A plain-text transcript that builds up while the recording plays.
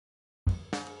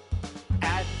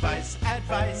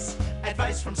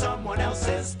Advice from someone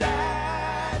else's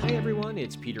dad. Hi everyone,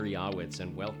 it's Peter Yawitz,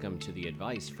 and welcome to the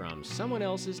Advice from Someone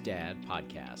Else's Dad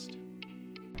podcast.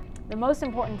 The most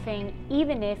important thing,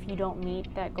 even if you don't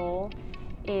meet that goal,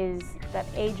 is that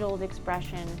age-old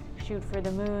expression, shoot for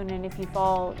the moon, and if you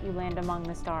fall, you land among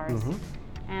the stars.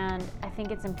 And I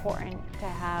think it's important to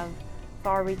have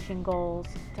far-reaching goals,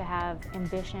 to have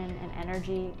ambition and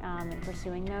energy in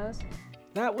pursuing those.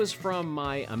 That was from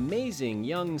my amazing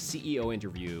young CEO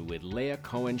interview with Leah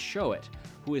Cohen-Showett,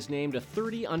 who was named a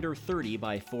 30 under 30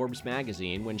 by Forbes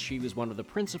magazine when she was one of the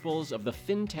principals of the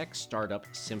fintech startup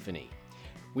Symphony.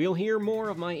 We'll hear more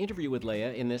of my interview with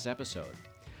Leah in this episode.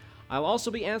 I'll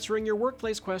also be answering your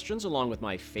workplace questions along with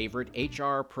my favorite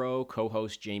HR Pro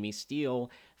co-host Jamie Steele.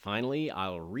 Finally,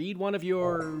 I'll read one of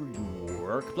your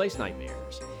workplace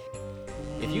nightmares.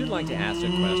 If you'd like to ask a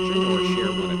question or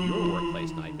share one of your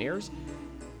workplace nightmares,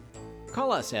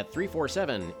 call us at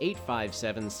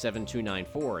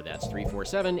 347-857-7294. That's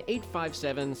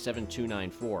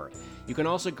 347-857-7294. You can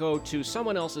also go to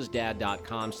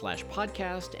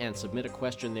someoneelsesdad.com/podcast and submit a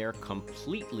question there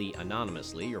completely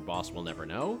anonymously. Your boss will never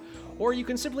know. Or you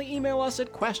can simply email us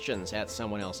at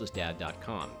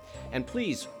questions@someoneelsesdad.com. And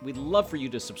please, we'd love for you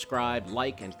to subscribe,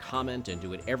 like, and comment, and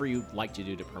do whatever you'd like to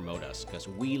do to promote us, because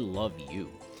we love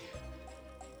you.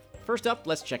 First up,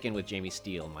 let's check in with Jamie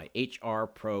Steele, my HR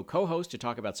Pro co-host, to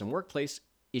talk about some workplace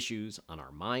issues on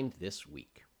our mind this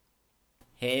week.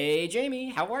 Hey, Jamie,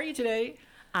 how are you today?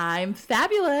 I'm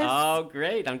fabulous. Oh,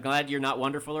 great. I'm glad you're not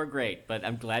wonderful or great, but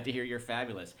I'm glad to hear you're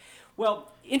fabulous.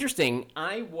 Well, interesting.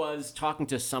 I was talking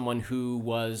to someone who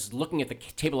was looking at the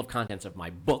table of contents of my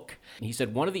book. And he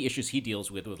said one of the issues he deals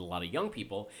with a lot of young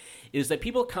people is that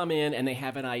people come in and they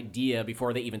have an idea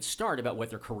before they even start about what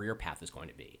their career path is going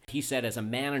to be. He said as a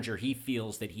manager, he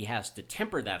feels that he has to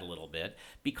temper that a little bit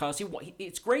because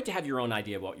it's great to have your own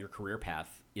idea of what your career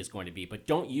path is going to be, but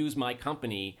don't use my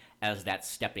company as that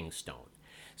stepping stone.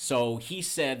 So he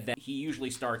said that he usually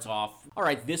starts off, all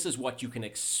right, this is what you can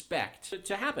expect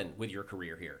to happen with your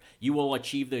career here. You will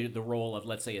achieve the role of,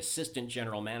 let's say, assistant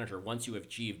general manager once you have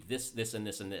achieved this, and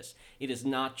this, and this. It is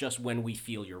not just when we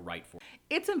feel you're right for it.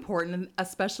 It's important,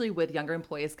 especially with younger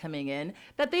employees coming in,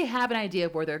 that they have an idea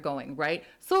of where they're going, right?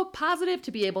 So positive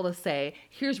to be able to say,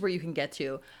 here's where you can get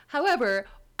to. However,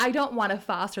 I don't want to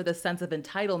foster the sense of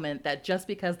entitlement that just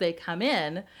because they come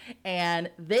in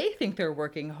and they think they're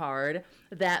working hard,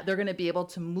 that they're going to be able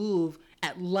to move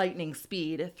at lightning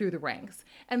speed through the ranks.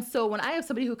 And so when I have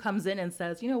somebody who comes in and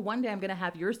says, one day I'm going to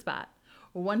have your spot,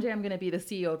 or one day I'm going to be the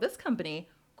CEO of this company,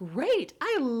 great.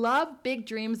 I love big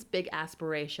dreams, big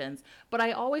aspirations. But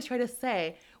I always try to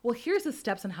say, well, here's the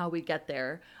steps on how we get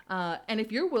there. And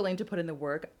if you're willing to put in the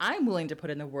work, I'm willing to put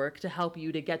in the work to help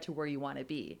you to get to where you want to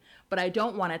be. But I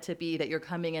don't want it to be that you're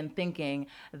coming in thinking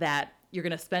that you're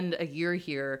going to spend a year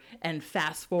here and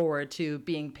fast forward to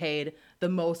being paid the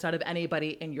most out of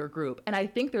anybody in your group. And I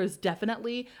think there's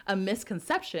definitely a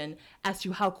misconception as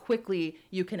to how quickly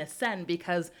you can ascend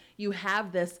because you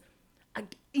have this, I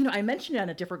mentioned it on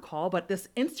a different call, but this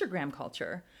Instagram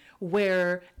culture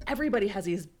where everybody has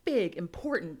these big,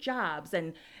 important jobs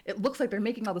and it looks like they're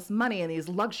making all this money in these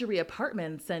luxury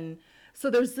apartments. And so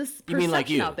there's this perception you mean like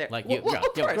you, out there. Like you. Well,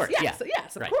 of course, yes, of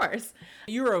Right. course.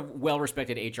 You're a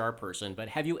well-respected HR person, but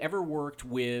have you ever worked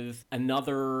with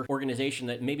another organization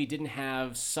that maybe didn't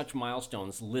have such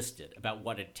milestones listed about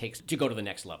what it takes to go to the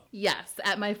next level? Yes,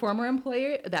 at my former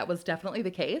employer, that was definitely the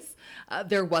case.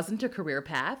 There wasn't a career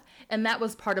path, and that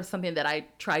was part of something that I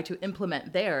tried to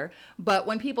implement there. But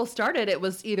when people started, it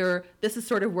was either this is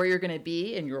sort of where you're going to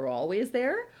be and you're always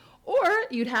there, or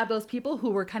you'd have those people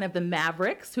who were kind of the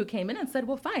mavericks who came in and said,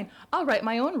 well, fine, I'll write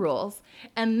my own rules.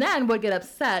 And then would get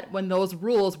upset when those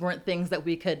rules weren't things that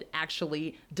we could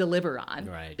actually deliver on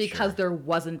because there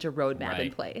wasn't a roadmap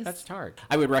in place. That's hard.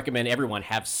 I would recommend everyone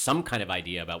have some kind of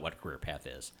idea about what career path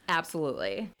is.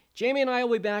 Absolutely. Jamie and I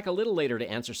will be back a little later to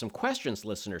answer some questions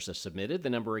listeners have submitted.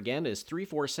 The number again is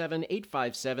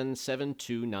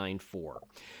 347-857-7294.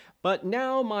 But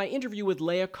now my interview with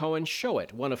Leah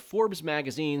Cohen-Showett, one of Forbes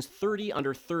magazine's 30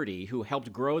 under 30 who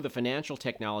helped grow the financial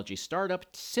technology startup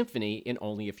Symphony in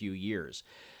only a few years.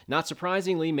 Not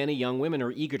surprisingly, many young women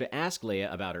are eager to ask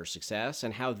Leah about her success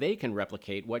and how they can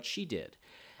replicate what she did.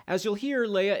 As you'll hear,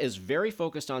 Leah is very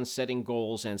focused on setting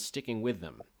goals and sticking with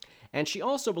them. And she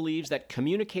also believes that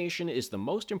communication is the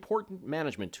most important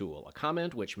management tool, a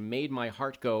comment which made my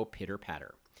heart go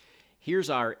pitter-patter.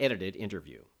 Here's our edited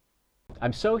interview.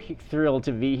 I'm so thrilled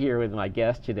to be here with my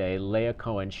guest today, Leah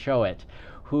Cohen-Showett,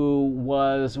 who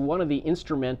was one of the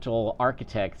instrumental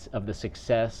architects of the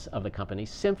success of the company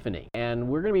Symphony. And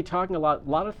we're going to be talking a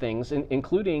lot of things,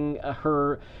 including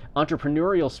her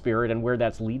entrepreneurial spirit and where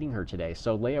that's leading her today.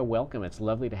 So Leah, welcome. It's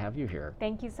lovely to have you here.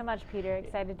 Thank you so much, Peter.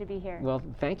 Excited to be here. Well,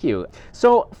 thank you.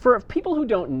 So for people who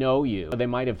don't know you, they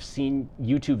might have seen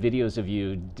YouTube videos of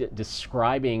you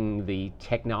describing the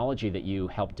technology that you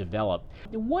helped develop.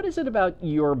 What is it about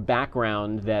your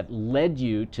background that led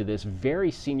you to this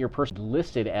very senior person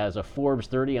listed as a Forbes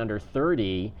 30 under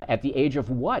 30 at the age of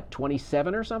what,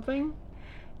 27 or something?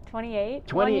 28.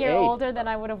 28. 1 year older than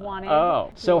I would have wanted.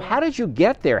 Oh, so how did you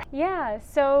get there? Yeah,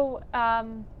 so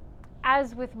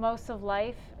as with most of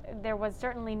life, there was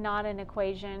certainly not an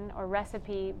equation or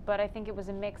recipe, but I think it was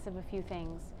a mix of a few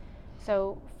things.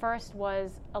 So first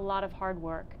was a lot of hard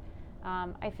work.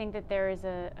 I think that there is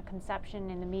a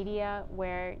conception in the media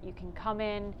where you can come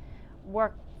in,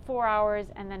 work 4 hours,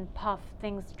 and then puff,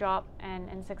 things drop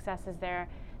and success is there.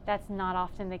 That's not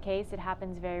often the case. It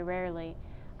happens very rarely.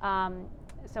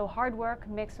 So hard work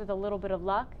mixed with a little bit of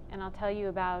luck, and I'll tell you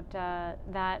about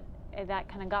that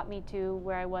kind of got me to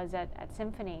where I was at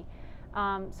Symphony.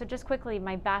 So just quickly,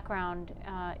 my background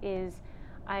is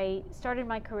I started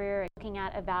my career looking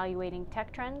at evaluating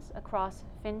tech trends across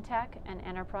fintech and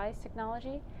enterprise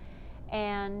technology.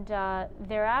 And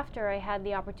thereafter, I had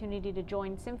the opportunity to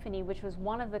join Symphony, which was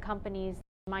one of the companies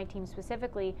my team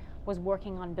specifically was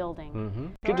working on building. Mm-hmm.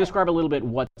 Could you describe a little bit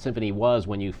what Symphony was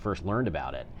when you first learned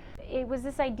about it? It was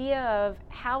this idea of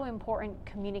how important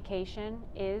communication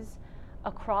is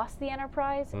across the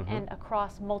enterprise and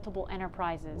across multiple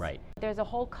enterprises. Right. There's a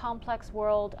whole complex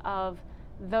world of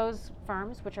those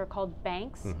firms, which are called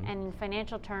banks, and in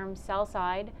financial terms, sell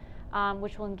side,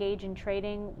 which will engage in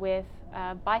trading with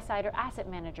buy side or asset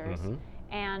managers.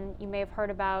 And you may have heard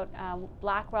about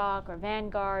BlackRock or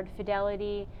Vanguard,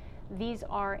 Fidelity. These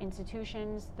are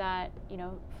institutions that,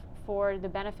 for the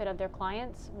benefit of their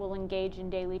clients, will engage in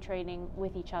daily trading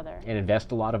with each other. And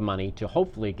invest a lot of money to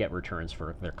hopefully get returns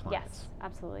for their clients. Yes,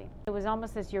 absolutely. It was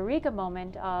almost this eureka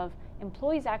moment of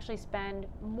employees actually spend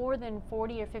more than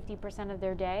 40 or 50% of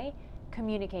their day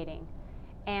communicating.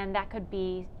 And that could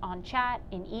be on chat,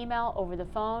 in email, over the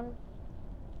phone.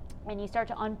 And you start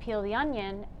to unpeel the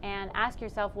onion and ask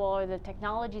yourself, well, are the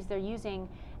technologies they're using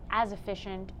as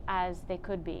efficient as they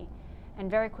could be?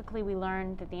 And very quickly we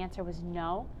learned that the answer was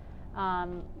no.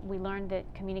 We learned that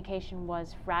communication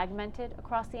was fragmented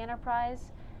across the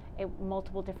enterprise,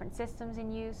 multiple different systems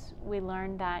in use. We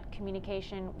learned that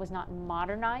communication was not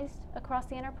modernized across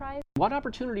the enterprise. What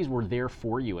opportunities were there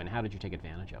for you, and how did you take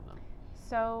advantage of them?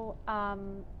 So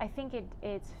I think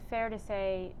it's fair to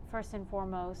say, first and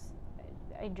foremost,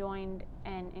 I joined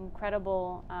an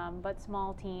incredible but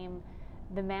small team.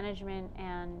 The management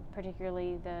and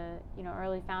particularly the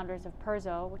early founders of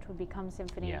Perzo, which would become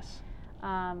Symphony, yes.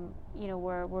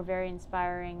 were very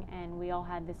inspiring, and we all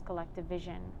had this collective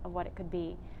vision of what it could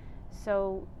be.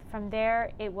 So from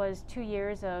there, it was 2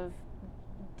 years of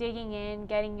digging in,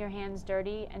 getting your hands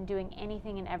dirty, and doing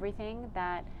anything and everything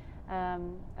that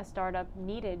a startup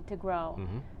needed to grow.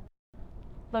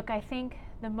 Look, I think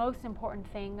the most important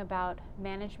thing about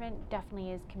management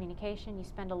definitely is communication. You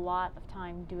spend a lot of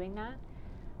time doing that.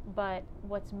 But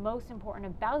what's most important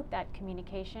about that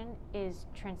communication is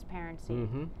transparency.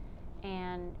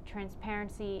 And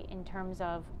transparency in terms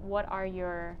of what are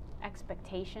your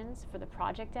expectations for the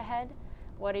project ahead?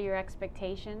 What are your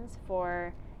expectations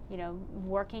for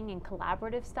working in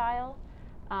collaborative style?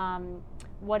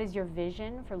 What is your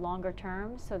vision for longer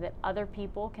term so that other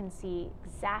people can see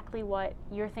exactly what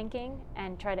you're thinking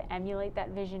and try to emulate that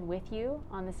vision with you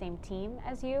on the same team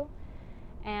as you?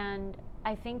 And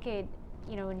I think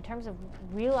in terms of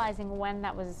realizing when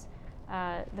that was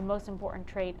the most important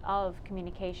trait of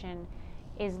communication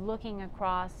is looking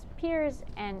across peers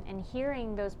and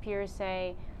hearing those peers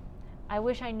say, I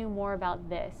wish I knew more about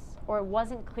this, or it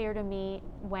wasn't clear to me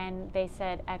when they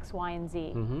said X, Y, and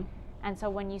Z. And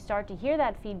so when you start to hear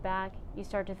that feedback, you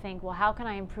start to think, well, how can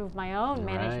I improve my own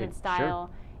management style?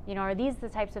 Sure. Are these the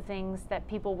types of things that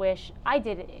people wish I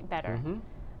did it better?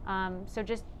 So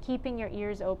just keeping your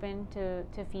ears open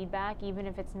to feedback, even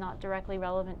if it's not directly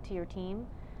relevant to your team,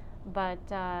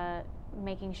 but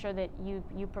making sure that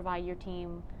you provide your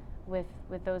team with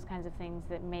those kinds of things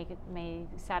that may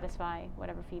satisfy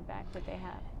whatever feedback that they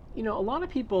have. A lot of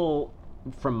people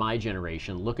from my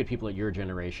generation look at people at your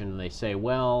generation and they say,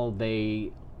 well,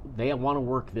 they want to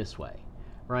work this way,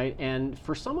 right? And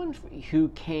for someone who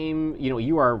came,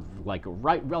 you are like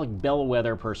like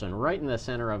bellwether person, right in the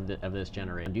center of this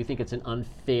generation. Do you think it's an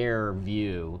unfair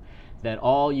view that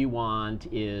all you want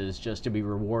is just to be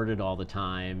rewarded all the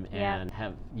time and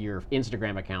have your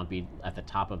Instagram account be at the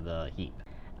top of the heap?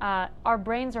 Our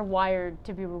brains are wired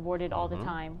to be rewarded all the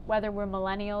time, whether we're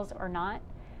millennials or not.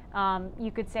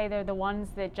 You could say they're the ones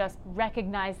that just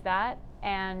recognize that,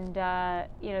 and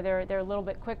they're a little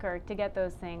bit quicker to get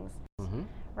those things.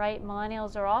 Right?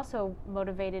 Millennials are also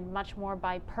motivated much more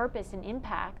by purpose and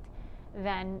impact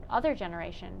than other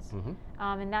generations,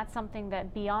 and that's something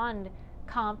that beyond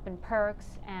comp and perks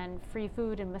and free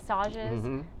food and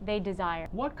massages, they desire.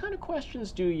 What kind of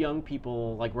questions do young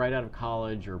people, like right out of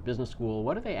college or business school,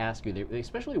 what do they ask you?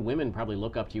 Especially women probably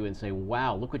look up to you and say,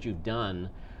 wow, look what you've done.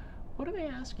 What do they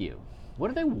ask you? What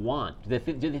do they want? Do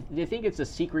they think it's a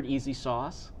secret easy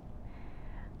sauce?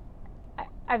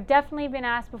 I've definitely been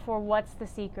asked before, what's the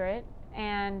secret?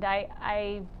 And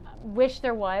I wish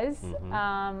there was.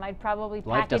 I'd probably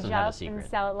package up and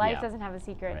sell it. Life doesn't have a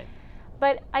secret. Right.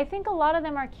 But I think a lot of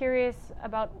them are curious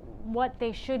about what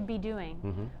they should be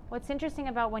doing. What's interesting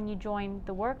about when you join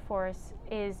the workforce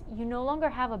is you no longer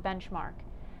have a benchmark.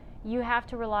 You have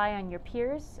to rely on your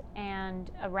peers and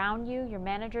around you, your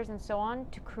managers and so on,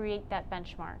 to create that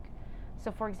benchmark. So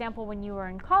for example, when you were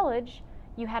in college,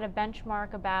 you had a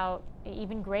benchmark about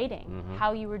even grading,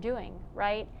 how you were doing,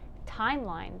 right?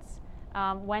 Timelines,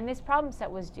 when this problem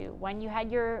set was due, when you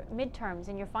had your midterms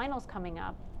and your finals coming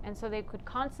up. And so they could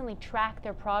constantly track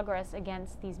their progress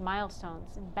against these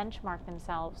milestones and benchmark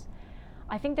themselves.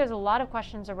 I think there's a lot of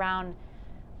questions around,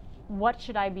 what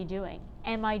should I be doing?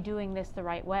 Am I doing this the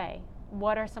right way?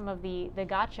 What are some of the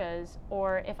gotchas?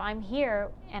 Or if I'm here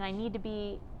and I need to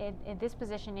be in this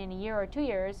position in a year or 2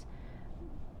 years,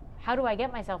 how do I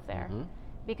get myself there?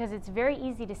 Because it's very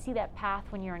easy to see that path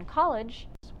when you're in college.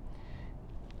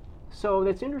 So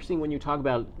that's interesting when you talk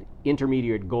about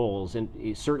intermediate goals,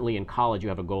 and certainly in college you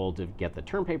have a goal to get the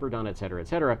term paper done, et cetera, et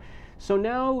cetera. So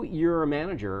now you're a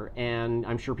manager, and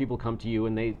I'm sure people come to you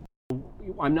and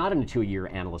I'm not in a 2-year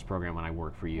analyst program when I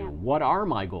work for you. What are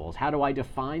my goals? How do I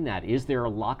define that? Is there a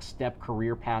lockstep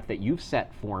career path that you've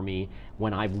set for me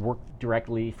when I've worked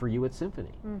directly for you at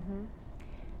Symphony?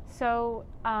 So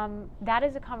that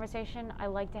is a conversation I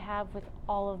like to have with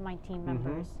all of my team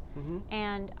members.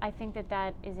 And I think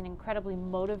that is an incredibly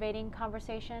motivating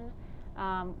conversation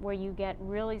where you get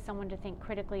really someone to think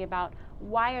critically about,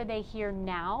 why are they here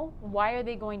now? Why are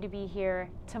they going to be here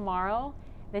tomorrow,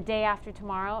 the day after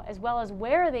tomorrow, as well as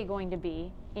where are they going to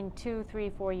be in 2, 3,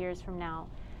 4 years from now?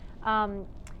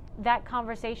 That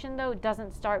conversation, though,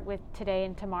 doesn't start with today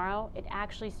and tomorrow. It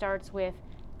actually starts with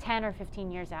 10 or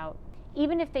 15 years out.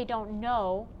 Even if they don't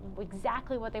know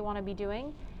exactly what they want to be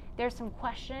doing, there's some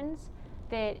questions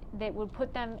that would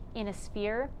put them in a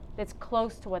sphere that's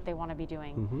close to what they want to be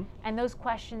doing. And those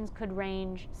questions could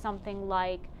range something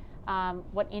like,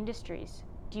 what industries?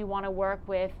 Do you want to work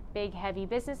with big, heavy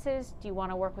businesses? Do you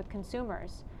want to work with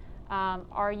consumers?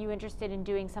 Are you interested in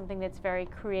doing something that's very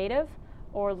creative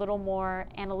or a little more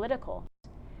analytical?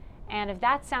 And if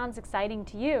that sounds exciting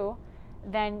to you,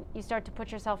 then you start to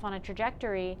put yourself on a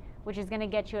trajectory which is going to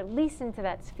get you at least into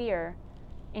that sphere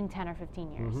in 10 or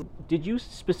 15 years. Did you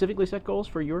specifically set goals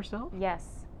for yourself? Yes.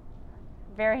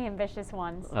 Very ambitious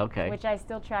ones, which I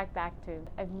still track back to.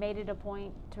 I've made it a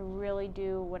point to really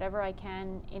do whatever I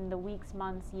can in the weeks,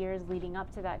 months, years leading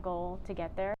up to that goal to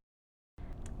get there.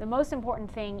 The most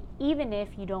important thing, even if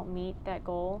you don't meet that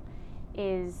goal,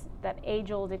 is that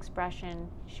age-old expression,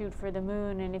 shoot for the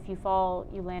moon, and if you fall,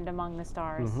 you land among the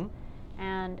stars.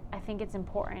 And I think it's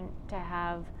important to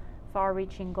have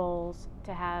far-reaching goals,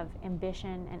 to have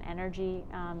ambition and energy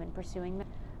in pursuing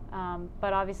them.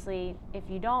 But obviously, if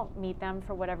you don't meet them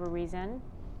for whatever reason,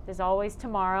 there's always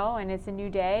tomorrow, and it's a new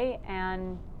day,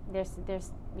 and they're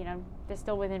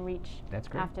still within reach. That's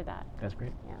great. After that. That's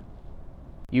great. Yeah.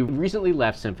 You recently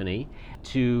left Symphony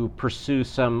to pursue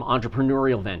some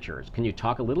entrepreneurial ventures. Can you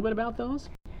talk a little bit about those?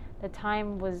 The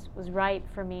time was right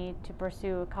for me to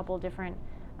pursue a couple different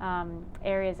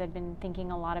areas I've been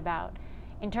thinking a lot about.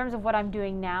 In terms of what I'm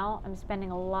doing now, I'm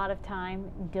spending a lot of time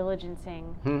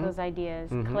diligencing those ideas,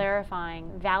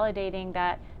 clarifying, validating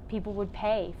that people would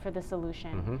pay for the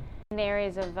solution in the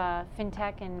areas of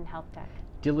fintech and health tech.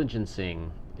 Diligencing,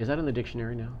 is that in the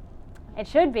dictionary now? It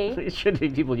should be. It should be.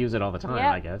 People use it all the time,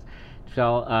 I guess.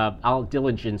 So I'll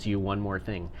diligence you one more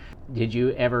thing. Did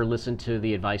you ever listen to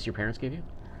the advice your parents gave you?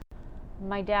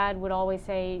 My dad would always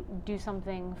say, do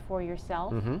something for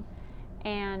yourself.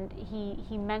 And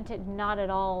he meant it not at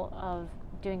all of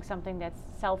doing something that's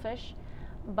selfish,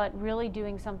 but really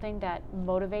doing something that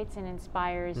motivates and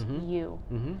inspires you.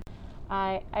 Mm-hmm.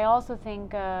 I also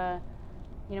think,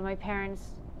 my parents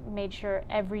made sure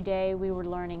every day we were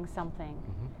learning something.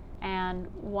 And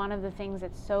one of the things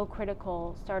that's so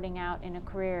critical starting out in a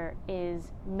career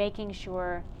is making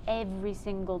sure every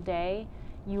single day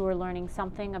you are learning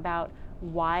something about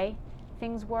why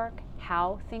things work,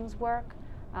 how things work,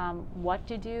 what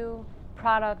to do,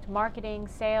 product, marketing,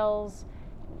 sales,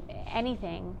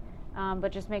 anything,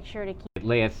 but just make sure to keep.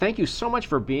 Leah, thank you so much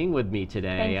for being with me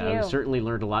today. Thank you. I've certainly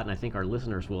learned a lot, and I think our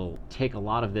listeners will take a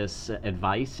lot of this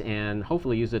advice and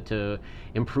hopefully use it to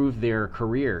improve their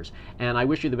careers. And I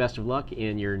wish you the best of luck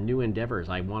in your new endeavors.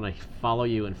 I want to follow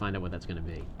you and find out what that's going to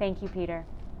be. Thank you, Peter.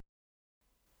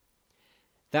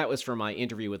 That was from my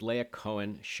interview with Leah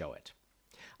Cohen-Showett.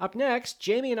 Up next,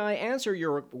 Jamie and I answer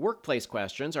your workplace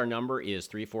questions. Our number is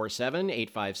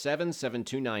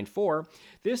 347-857-7294.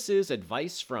 This is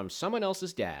Advice from Someone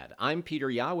Else's Dad. I'm Peter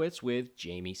Yawitz with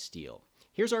Jamie Steele.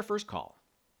 Here's our first call.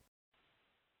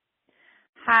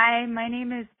 Hi, my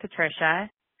name is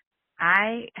Patricia.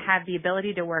 I have the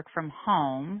ability to work from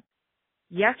home.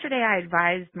 Yesterday, I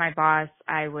advised my boss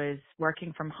I was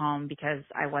working from home because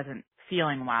I wasn't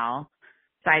feeling well.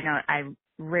 Side note, I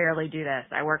rarely do this.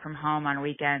 I work from home on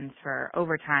weekends for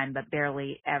overtime, but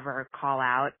barely ever call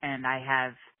out, and I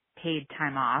have paid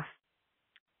time off.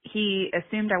 He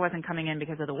assumed I wasn't coming in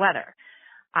because of the weather.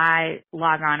 I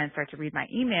log on and start to read my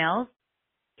emails.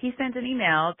 He sent an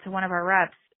email to one of our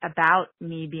reps about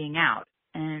me being out,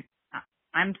 and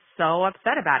I'm so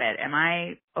upset about it. Am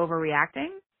I overreacting?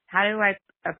 How do I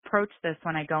approach this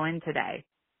when I go in today?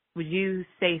 Would you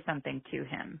say something to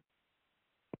him?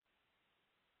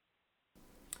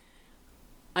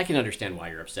 I can understand why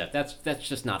you're upset. That's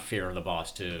just not fair of the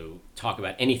boss to talk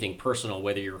about anything personal,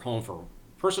 whether you're home for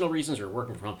personal reasons or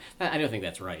working from home. I don't think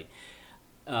that's right.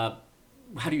 How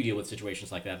do you deal with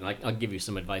situations like that? And I'll give you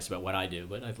some advice about what I do,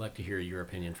 but I'd like to hear your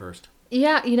opinion first.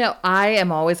 Yeah, I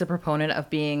am always a proponent of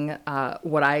being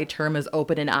what I term as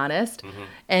open and honest.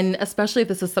 And especially if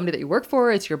this is somebody that you work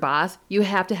for, it's your boss, you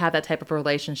have to have that type of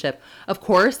relationship. Of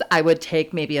course, I would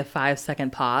take maybe a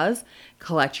 5-second pause,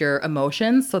 collect your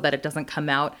emotions so that it doesn't come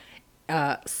out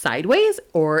sideways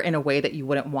or in a way that you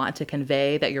wouldn't want to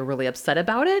convey that you're really upset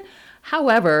about it.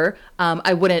 However,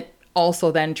 I wouldn't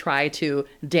also then try to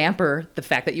damper the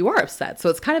fact that you are upset. So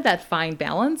it's kind of that fine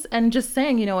balance and just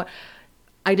saying, what,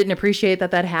 I didn't appreciate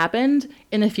that happened.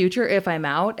 In the future, if I'm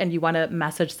out and you want to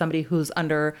message somebody who's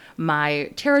under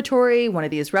my territory, one of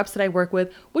these reps that I work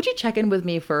with, would you check in with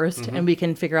me first and we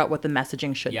can figure out what the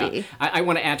messaging should be? I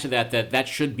want to add to that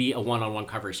should be a one-on-one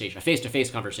conversation, a face-to-face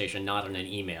conversation, not in an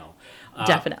email.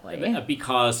 Definitely.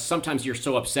 Because sometimes you're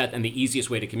so upset and the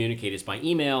easiest way to communicate is by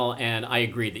email, and I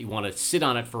agree that you want to sit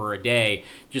on it for a day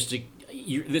just to...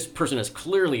 this person is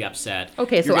clearly upset.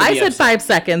 Okay, so I said 5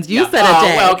 seconds. You said a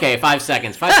day. Well, okay, 5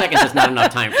 seconds. 5 seconds is not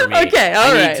enough time for me. Okay,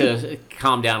 all right. I need to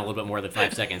calm down a little bit more than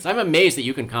 5 seconds. I'm amazed that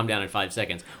you can calm down in 5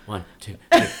 seconds. 1, 2,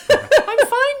 3, 4. I'm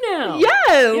fine now.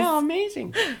 Yes. Yeah,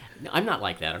 amazing. I'm not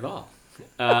like that at all.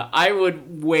 I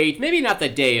would wait, maybe not the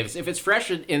day. If it's fresh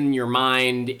in your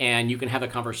mind and you can have a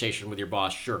conversation with your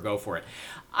boss, sure, go for it.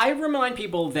 I remind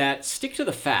people that stick to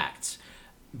the facts.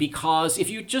 Because if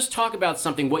you just talk about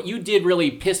something, what you did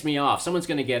really pissed me off, someone's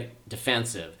going to get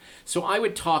defensive. So I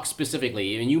would talk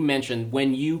specifically, and you mentioned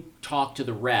when you talked to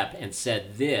the rep and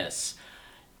said this,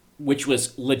 which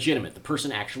was legitimate. The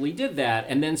person actually did that,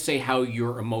 and then say how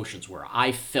your emotions were.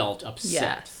 I felt upset.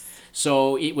 Yes.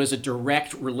 So it was a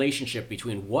direct relationship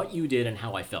between what you did and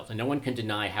how I felt. And no one can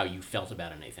deny how you felt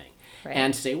about anything. Right.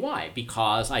 And say why.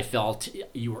 Because I felt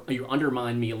you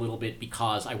undermined me a little bit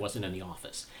because I wasn't in the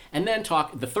office. And then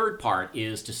the third part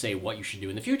is to say what you should do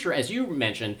in the future. As you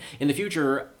mentioned, in the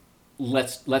future,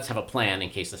 let's have a plan in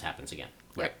case this happens again.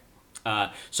 Right.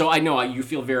 So I know you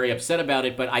feel very upset about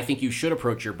it, but I think you should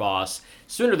approach your boss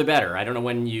sooner the better. I don't know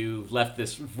when you left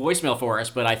this voicemail for us,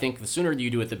 but I think the sooner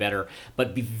you do it, the better.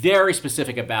 But be very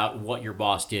specific about what your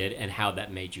boss did and how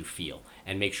that made you feel,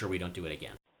 and make sure we don't do it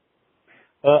again.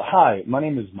 Hi, my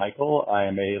name is Michael. I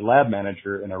am a lab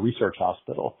manager in a research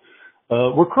hospital.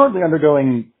 We're currently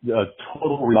undergoing a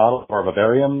total remodel of our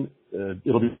vivarium.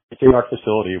 It'll be a state-of-the-art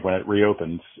facility when it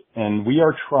reopens, and we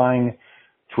are trying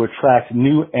to attract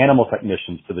new animal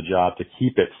technicians to the job to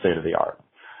keep it state-of-the-art.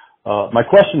 My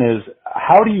question is,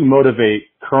 how do you motivate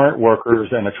current workers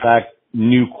and attract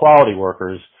new quality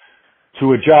workers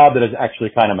to a job that is actually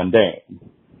kind of mundane?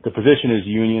 The position is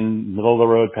union,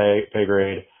 middle-of-the-road pay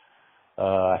grade.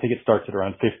 I think it starts at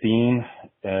around 15.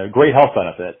 Great health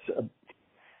benefits.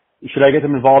 Should I get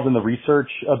them involved in the research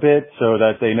a bit so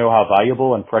that they know how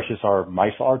valuable and precious our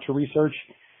mice are to research?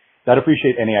 I'd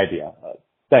appreciate any idea.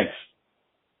 Thanks.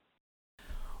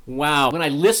 Wow. When I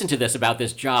listen to this about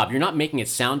this job, you're not making it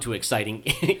sound too exciting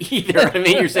either. I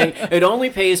mean, you're saying it only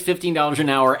pays $15 an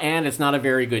hour and it's not a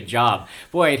very good job.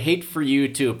 Boy, I'd hate for you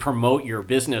to promote your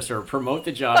business or promote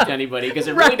the job to anybody because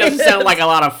it really doesn't sound like a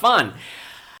lot of fun.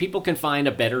 People can find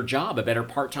a better job, a better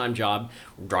part-time job,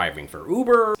 driving for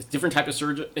Uber, different type of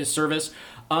service,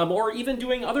 or even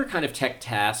doing other kind of tech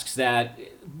tasks that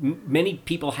many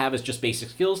people have as just basic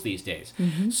skills these days.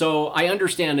 Mm-hmm. So I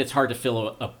understand it's hard to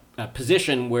fill a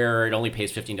position where it only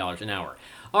pays $15 an hour.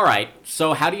 All right,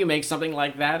 so how do you make something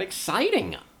like that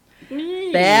exciting?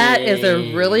 That is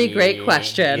a really great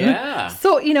question. Yeah.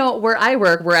 So, where I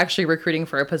work, we're actually recruiting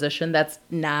for a position that's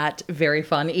not very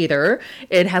fun either.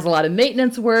 It has a lot of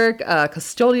maintenance work,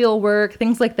 custodial work,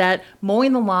 things like that,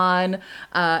 mowing the lawn.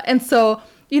 And so,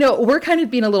 we're kind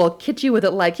of being a little kitschy with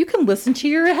it. Like, you can listen to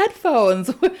your headphones,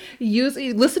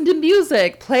 listen to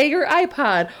music, play your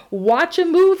iPod, watch a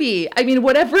movie. I mean,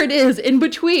 whatever it is in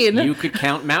between. You could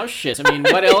count mouse shits. I mean,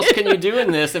 what else can you do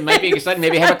in this that might be exciting?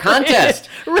 Maybe have a contest.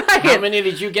 Right. How many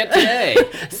did you get today?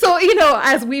 So,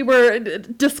 as we were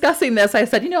discussing this, I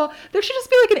said, there should just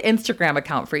be like an Instagram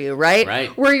account for you, right? Right.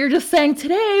 Where you're just saying,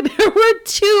 today there were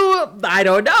 2, I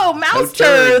don't know, mouse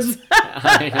turds.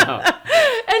 I know.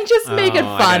 And just make it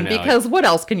fun, because what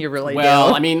else can you really do?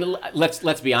 Well, I mean,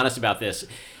 let's be honest about this.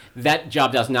 That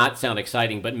job does not sound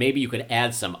exciting, but maybe you could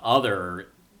add some other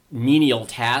menial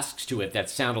tasks to it that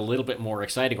sound a little bit more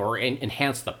exciting, or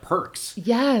enhance the perks.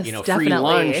 Yes, definitely. Free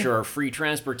lunch or free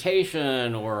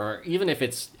transportation, or even if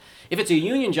it's a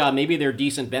union job, maybe there are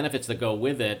decent benefits that go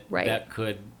with it that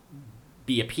could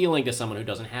be appealing to someone who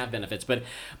doesn't have benefits. But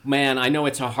man, I know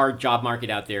it's a hard job market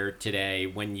out there today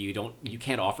when you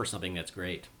can't offer something that's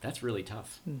great. That's really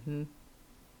tough. Mm-hmm.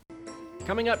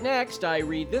 Coming up next, I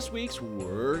read this week's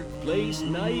Workplace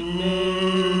Nightmare.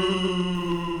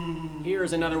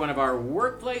 Here's another one of our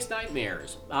Workplace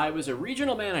Nightmares. I was a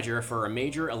regional manager for a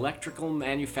major electrical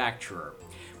manufacturer.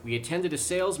 We attended a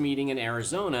sales meeting in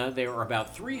Arizona. There were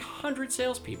about 300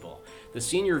 salespeople. The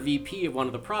senior VP of one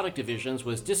of the product divisions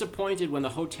was disappointed when the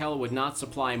hotel would not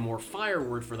supply more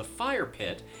firewood for the fire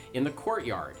pit in the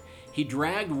courtyard. He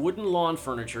dragged wooden lawn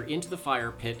furniture into the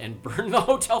fire pit and burned the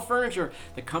hotel furniture.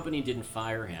 The company didn't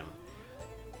fire him.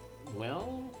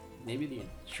 Well, maybe the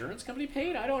insurance company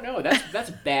paid? I don't know.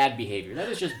 That's bad behavior. That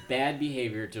is just bad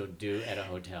behavior to do at a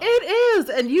hotel. It is.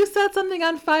 And you set something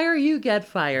on fire, you get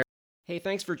fired. Hey,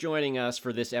 thanks for joining us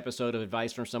for this episode of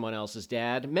Advice from Someone Else's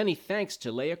Dad. Many thanks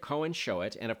to Leah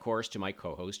Cohen-Showett and, of course, to my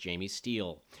co-host, Jamie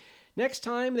Steele. Next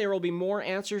time, there will be more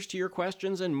answers to your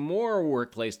questions and more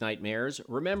workplace nightmares.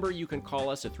 Remember, you can call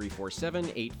us at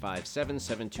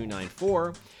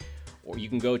 347-857-7294, or you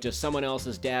can go to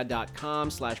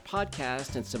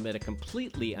someoneelsesdad.com/podcast and submit a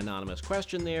completely anonymous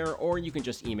question there, or you can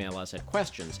just email us at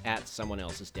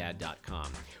questions@someoneelsesdad.com.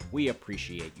 We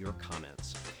appreciate your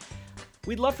comments.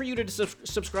 We'd love for you to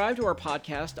subscribe to our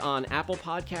podcast on Apple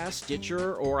Podcasts,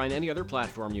 Stitcher, or on any other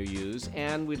platform you use.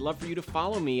 And we'd love for you to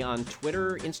follow me on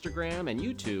Twitter, Instagram, and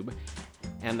YouTube.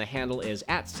 And the handle is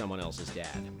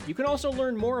 @SomeoneElse'sDad. You can also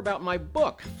learn more about my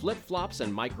book, Flip-Flops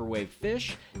and Microwave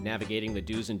Fish, Navigating the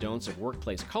Do's and Don'ts of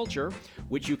Workplace Culture,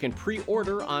 which you can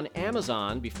pre-order on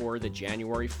Amazon before the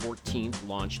January 14th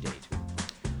launch date.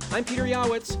 I'm Peter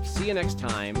Yawitz. See you next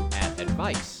time at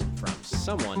Advice from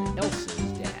Someone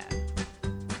Else's Dad.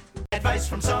 Advice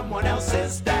from someone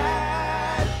else's dad.